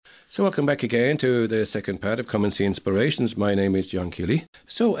So welcome back again to the second part of Come and See Inspirations. My name is John Keeley.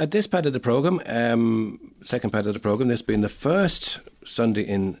 So at this part of the programme, second part of the programme, this being the first Sunday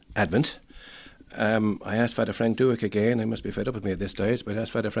in Advent, I asked Father Frank Dewick again, he must be fed up with me at this stage, but I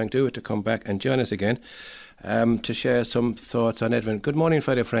asked Father Frank Dewick to come back and join us again to share some thoughts on Advent. Good morning,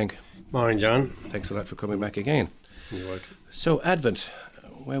 Father Frank. Morning, John. Thanks a lot for coming back again. You're welcome. So Advent,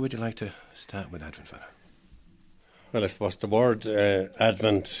 where would you like to start with Advent, Father? Well, I suppose the word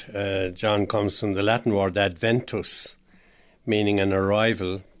Advent, John, comes from the Latin word adventus, meaning an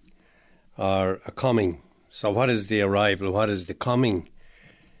arrival or a coming. So what is the arrival? What is the coming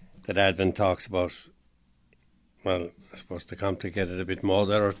that Advent talks about? Well, I suppose to complicate it a bit more,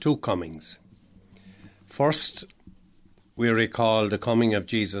 there are two comings. First, we recall the coming of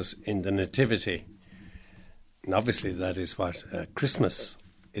Jesus in the Nativity. And obviously that is what Christmas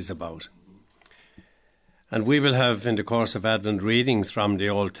is about. And we will have, in the course of Advent, readings from the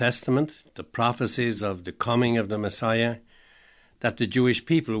Old Testament, the prophecies of the coming of the Messiah that the Jewish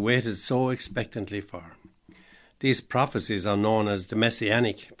people waited so expectantly for. These prophecies are known as the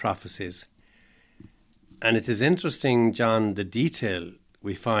Messianic prophecies. And it is interesting, John, the detail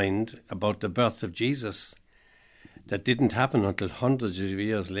we find about the birth of Jesus that didn't happen until hundreds of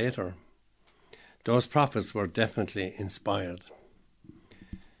years later. Those prophets were definitely inspired.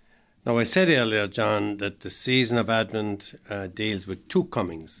 Now, I said earlier, John, that the season of Advent deals with two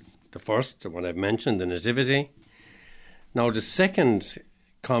comings. The first, the one I've mentioned, the Nativity. Now, the second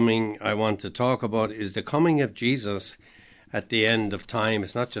coming I want to talk about is the coming of Jesus at the end of time.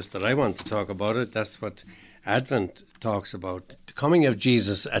 It's not just that I want to talk about it, that's what Advent talks about. The coming of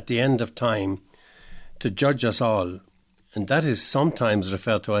Jesus at the end of time to judge us all. And that is sometimes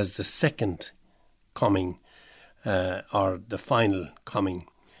referred to as the second coming or the final coming.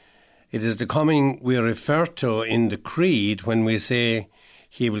 It is the coming we refer to in the Creed when we say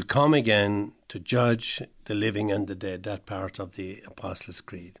he will come again to judge the living and the dead, that part of the Apostles'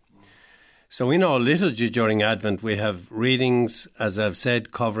 Creed. So in our liturgy during Advent, we have readings, as I've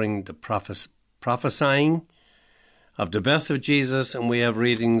said, covering the prophesying of the birth of Jesus, and we have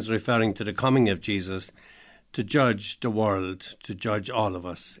readings referring to the coming of Jesus to judge the world, to judge all of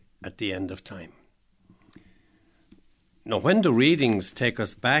us at the end of time. Now, when the readings take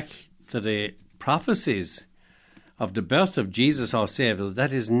us back to the prophecies of the birth of Jesus our Saviour,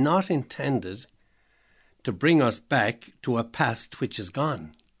 that is not intended to bring us back to a past which is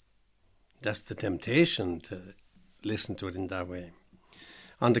gone. That's the temptation to listen to it in that way.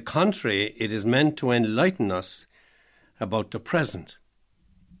 On the contrary, it is meant to enlighten us about the present.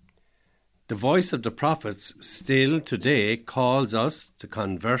 The voice of the prophets still today calls us to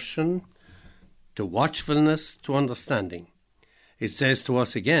conversion, to watchfulness, to understanding. It says to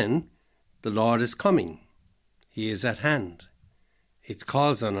us again, the Lord is coming. He is at hand. It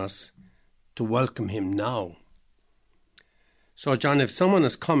calls on us to welcome him now. So, John, if someone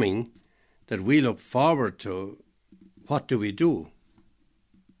is coming that we look forward to, what do?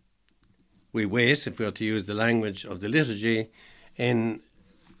 We wait, if we are to use the language of the liturgy, in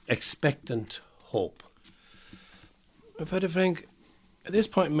expectant hope. Father Frank, at this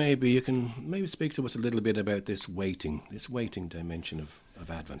point maybe you can speak to us a little bit about this waiting dimension of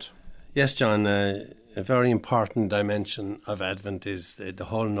Advent. Yes, John, a very important dimension of Advent is the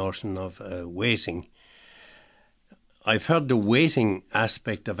whole notion of waiting. I've heard the waiting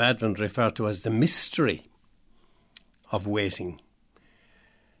aspect of Advent referred to as the mystery of waiting.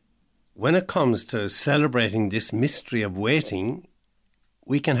 When it comes to celebrating this mystery of waiting,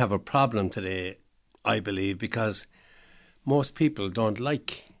 we can have a problem today, I believe, because most people don't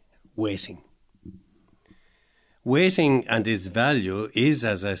like waiting. Waiting and its value is,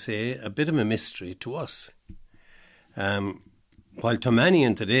 as I say, a bit of a mystery to us. While to many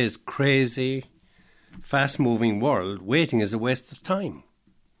in today's crazy, fast-moving world, waiting is a waste of time.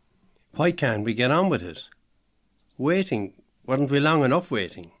 Why can't we get on with it? Waiting, weren't we long enough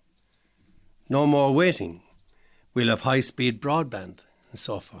waiting? No more waiting. We'll have high-speed broadband and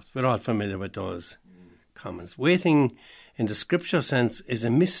so forth. We're all familiar with those comments. Waiting in the scripture sense is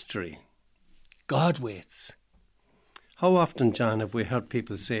a mystery. God waits. How often, John, have we heard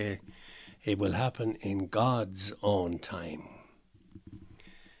people say, it will happen in God's own time?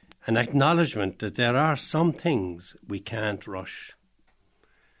 An acknowledgement that there are some things we can't rush.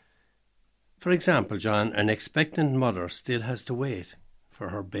 For example, John, an expectant mother still has to wait for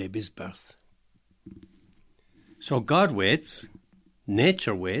her baby's birth. So God waits,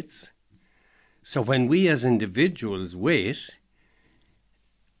 nature waits. So when we as individuals wait,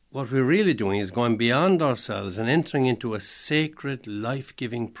 what we're really doing is going beyond ourselves and entering into a sacred,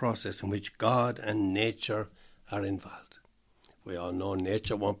 life-giving process in which God and nature are involved. we all know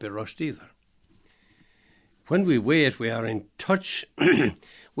nature won't be rushed either. When we wait, we are in touch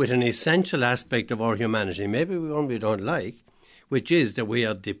with an essential aspect of our humanity, maybe one we don't like, which is that we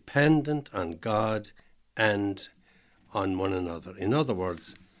are dependent on God and on one another. In other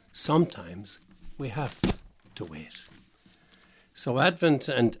words, sometimes we have to wait. So Advent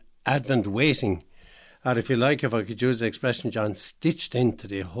and Advent waiting are, if you like, if I could use the expression, John, stitched into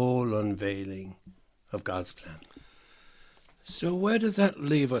the whole unveiling of God's plan. So where does that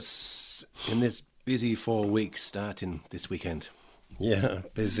leave us in this busy 4 weeks starting this weekend? Yeah,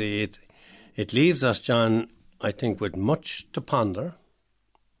 busy. It leaves us, John, I think, with much to ponder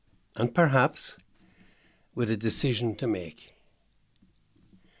and perhaps with a decision to make.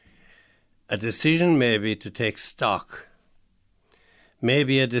 A decision maybe to take stock.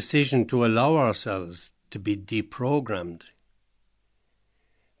 Maybe a decision to allow ourselves to be deprogrammed.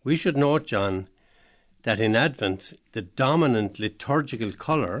 We should note, John, that in Advent, the dominant liturgical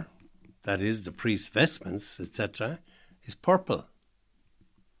colour, that is the priest's vestments, etc., is purple.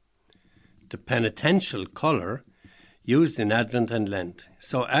 The penitential colour used in Advent and Lent.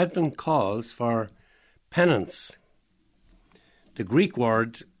 So Advent calls for penance. The Greek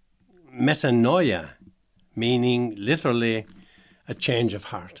word metanoia, meaning literally a change of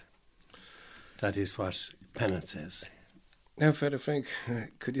heart. That is what penance is. Now, Father Frank,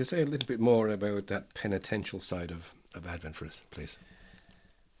 could you say a little bit more about that penitential side of Advent for us, please?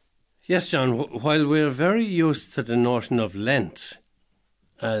 Yes, John. While we're very used to the notion of Lent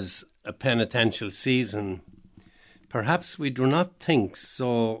as a penitential season, perhaps we do not think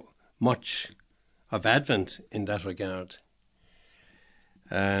so much of Advent in that regard.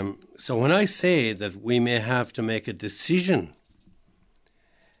 So when I say that we may have to make a decision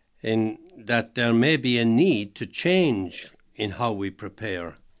in that there may be a need to change in how we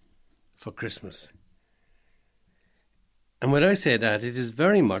prepare for Christmas. And when I say that, it is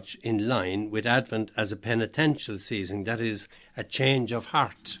very much in line with Advent as a penitential season, that is, a change of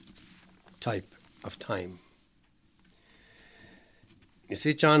heart type of time. You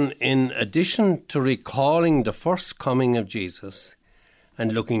see, John, in addition to recalling the first coming of Jesus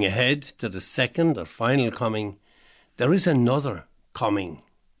and looking ahead to the second or final coming, there is another coming,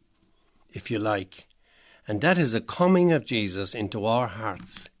 if you like, and that is a coming of Jesus into our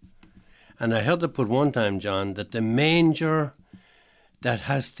hearts. And I heard it put one time, John, that the manger that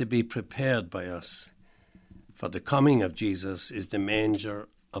has to be prepared by us for the coming of Jesus is the manger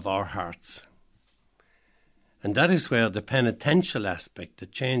of our hearts. And that is where the penitential aspect, the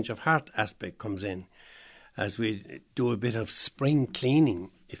change of heart aspect comes in, as we do a bit of spring cleaning,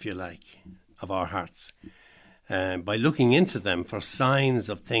 if you like, of our hearts, by looking into them for signs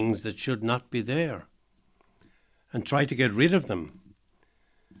of things that should not be there and try to get rid of them.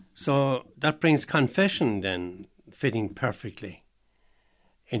 So that brings confession then fitting perfectly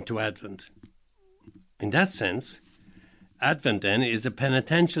into Advent. In that sense, Advent then is a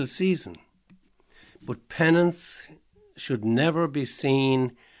penitential season. But penance should never be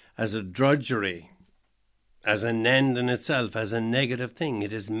seen as a drudgery, as an end in itself, as a negative thing.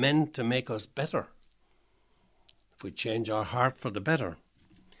 It is meant to make us better. If we change our heart for the better.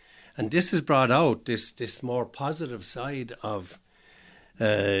 And this is brought out, this more positive side of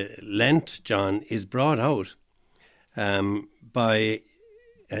Lent, John, is brought out by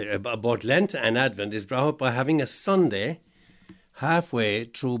both Lent and Advent, is brought out by having a Sunday halfway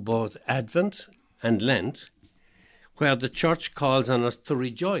through both Advent and Lent, where the church calls on us to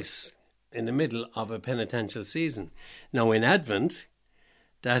rejoice in the middle of a penitential season. Now in Advent,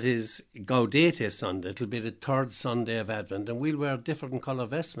 that is Gaudete Sunday. It'll be the third Sunday of Advent, and we'll wear different colour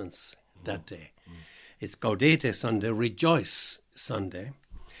vestments that day. It's Gaudete Sunday, Rejoice Sunday.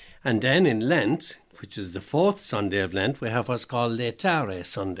 And then in Lent, which is the fourth Sunday of Lent, we have what's called Laetare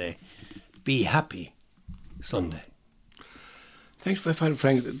Sunday, Be Happy Sunday. Thanks for Father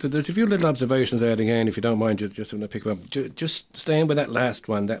Frank. There's a few little observations there again, if you don't mind, just want to pick up. Just staying with that last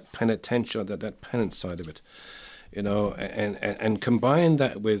one, that penitential, that penance side of it, you know, and combine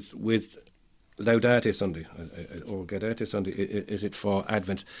that with Laudate Sunday or Gaudete Sunday. Is it for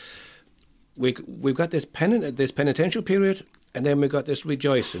Advent? We've got this penitential period, and then we've got this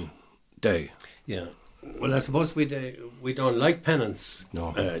rejoicing day. Yeah. Well, I suppose we don't like penance,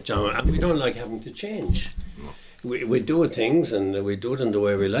 no. John, and we don't like having to change. No. We do things, and we do them the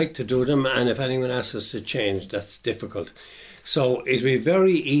way we like to do them, and if anyone asks us to change, that's difficult. So it'd be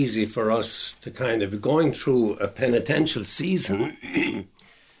very easy for us to kind of be going through a penitential season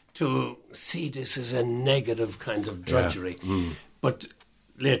to see this as a negative kind of drudgery. Yeah. But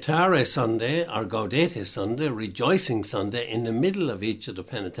Laetare Sunday or Gaudete Sunday, Rejoicing Sunday, in the middle of each of the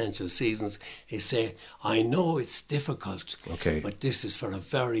penitential seasons, he say, I know it's difficult, but this is for a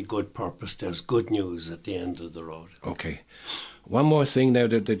very good purpose. There's good news at the end of the road. Okay. One more thing now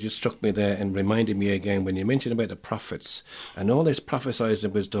that just struck me there and reminded me again, when you mentioned about the prophets, and all this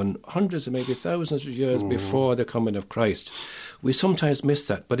prophesying was done hundreds and maybe thousands of years before the coming of Christ. We sometimes miss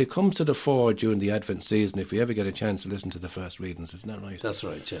that, but it comes to the fore during the Advent season if we ever get a chance to listen to the first readings. Isn't that right? That's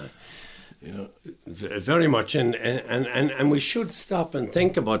right, yeah. You know, very much, and we should stop and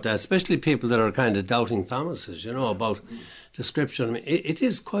think about that, especially people that are kind of doubting Thomases, you know, about the scripture. I mean, it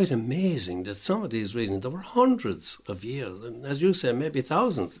is quite amazing that some of these readings, there were hundreds of years, and as you say, maybe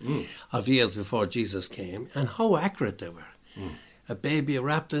thousands of years before Jesus came, and how accurate they were. A baby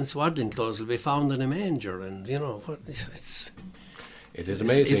wrapped in swaddling clothes will be found in a manger, and you know, it is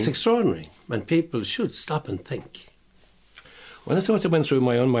amazing. It's extraordinary, and people should stop and think. One of the thoughts that went through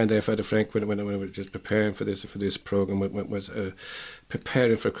my own mind there, Father Frank, when I was just preparing for this programme, was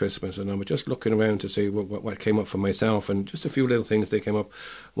preparing for Christmas, and I was just looking around to see what came up for myself, and just a few little things that came up.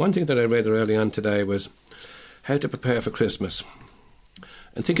 One thing that I read early on today was how to prepare for Christmas.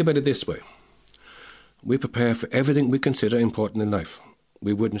 And think about it this way. We prepare for everything we consider important in life.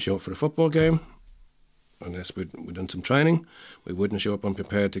 We wouldn't show up for a football game unless we'd done some training. We wouldn't show up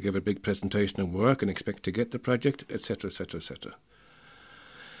unprepared to give a big presentation at work and expect to get the project, etc., etc., etc.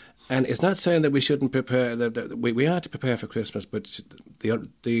 And it's not saying that we shouldn't prepare, that we are to prepare for Christmas, but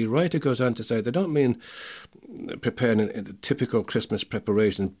the writer goes on to say they don't mean preparing in the typical Christmas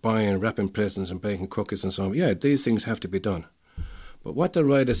preparation, buying, wrapping presents and baking cookies and so on. Yeah, these things have to be done. But what the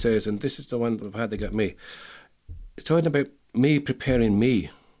writer says, and this is the one that got me, it's talking about me preparing me.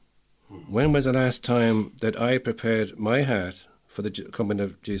 When was the last time that I prepared my heart for the coming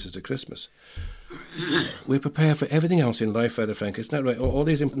of Jesus at Christmas? We prepare for everything else in life, Father Frank. It's not right. All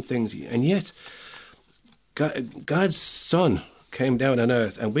these important things. And yet, God's Son came down on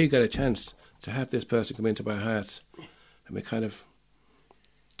earth, and we got a chance to have this person come into our hearts. And we kind of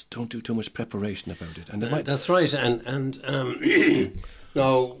don't do too much preparation about it. And that's right. And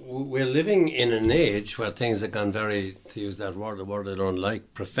now, we're living in an age where things have gone very, to use that word, a word I don't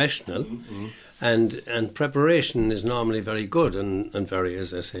like, professional. And preparation is normally very good and very,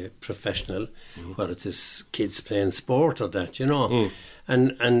 as I say, professional, whether it is kids playing sport or that, you know.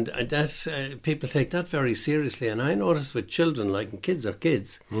 And that's, people take that very seriously. And I notice with children, like, and kids are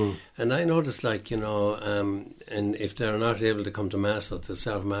kids, and I notice, like, you know, and if they're not able to come to Mass or to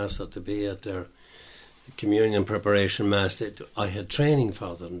serve Mass or to be at their communion preparation Mass, I had training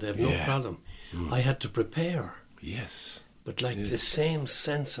for them. They have no problem. I had to prepare. Yes. But the same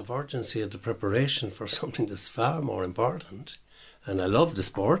sense of urgency of the preparation for something that's far more important, and I love the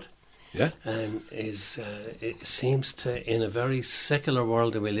sport, and it seems to, in a very secular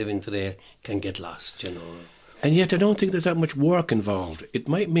world that we live in today, can get lost, you know. And yet I don't think there's that much work involved. It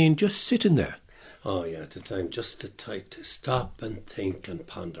might mean just sitting there. Oh, yeah, at the time, just to stop and think and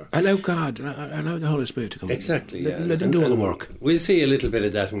ponder. Allow God, allow the Holy Spirit to come. Exactly, in. Let him do all the work. We'll see a little bit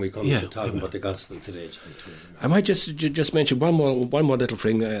of that when we come to talk about the Gospel today, John. I might just mention one more little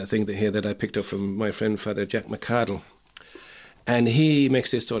thing here that I picked up from my friend Father Jack McCardle. And he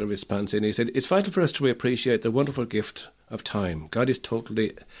makes this sort of response, and he said, it's vital for us to appreciate the wonderful gift of time. God is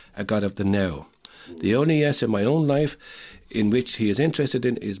totally a God of the now. The only yes in my own life in which he is interested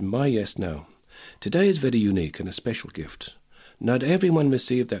in is my yes now. Today is very unique and a special gift. Not everyone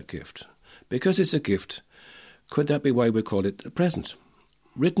received that gift. Because it's a gift, could that be why we call it a present?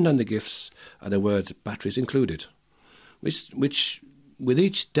 Written on the gifts are the words batteries included, which with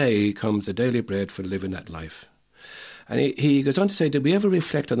each day comes the daily bread for living that life. And he goes on to say, did we ever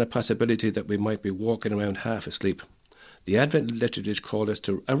reflect on the possibility that we might be walking around half asleep? The Advent liturgies call us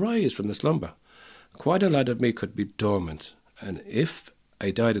to arise from the slumber. Quite a lot of me could be dormant, and if I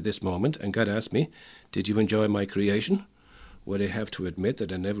died at this moment and God asked me, did you enjoy my creation? Would I have to admit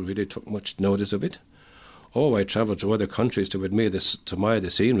that I never really took much notice of it? Oh, I travelled to other countries to admire the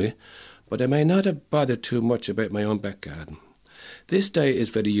scenery, but I may not have bothered too much about my own back garden. This day is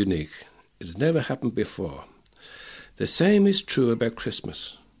very unique. It has never happened before. The same is true about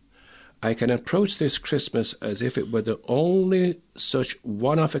Christmas. I can approach this Christmas as if it were the only such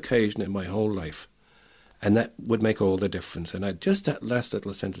one-off occasion in my whole life. And that would make all the difference. And just that last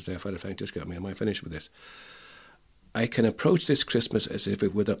little sentence there, Father Frank, just got me. I might finish with this. I can approach this Christmas as if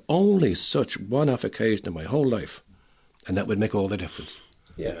it were the only such one-off occasion in my whole life. And that would make all the difference.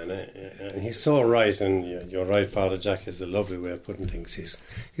 Yeah, and he's so right. And you're right, Father Jack is a lovely way of putting things.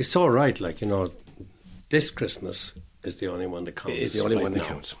 He's so right. Like, you know, this Christmas is the only one that counts. It's the only one that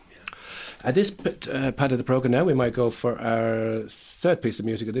counts. Yeah. At this part of the programme now, we might go for our third piece of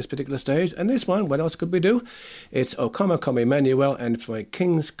music at this particular stage. And this one, what else could we do? It's O Come, Come Emmanuel, and from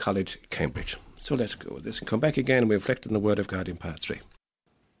King's College, Cambridge. So let's go with this and come back again and we reflect on the Word of God in part 3.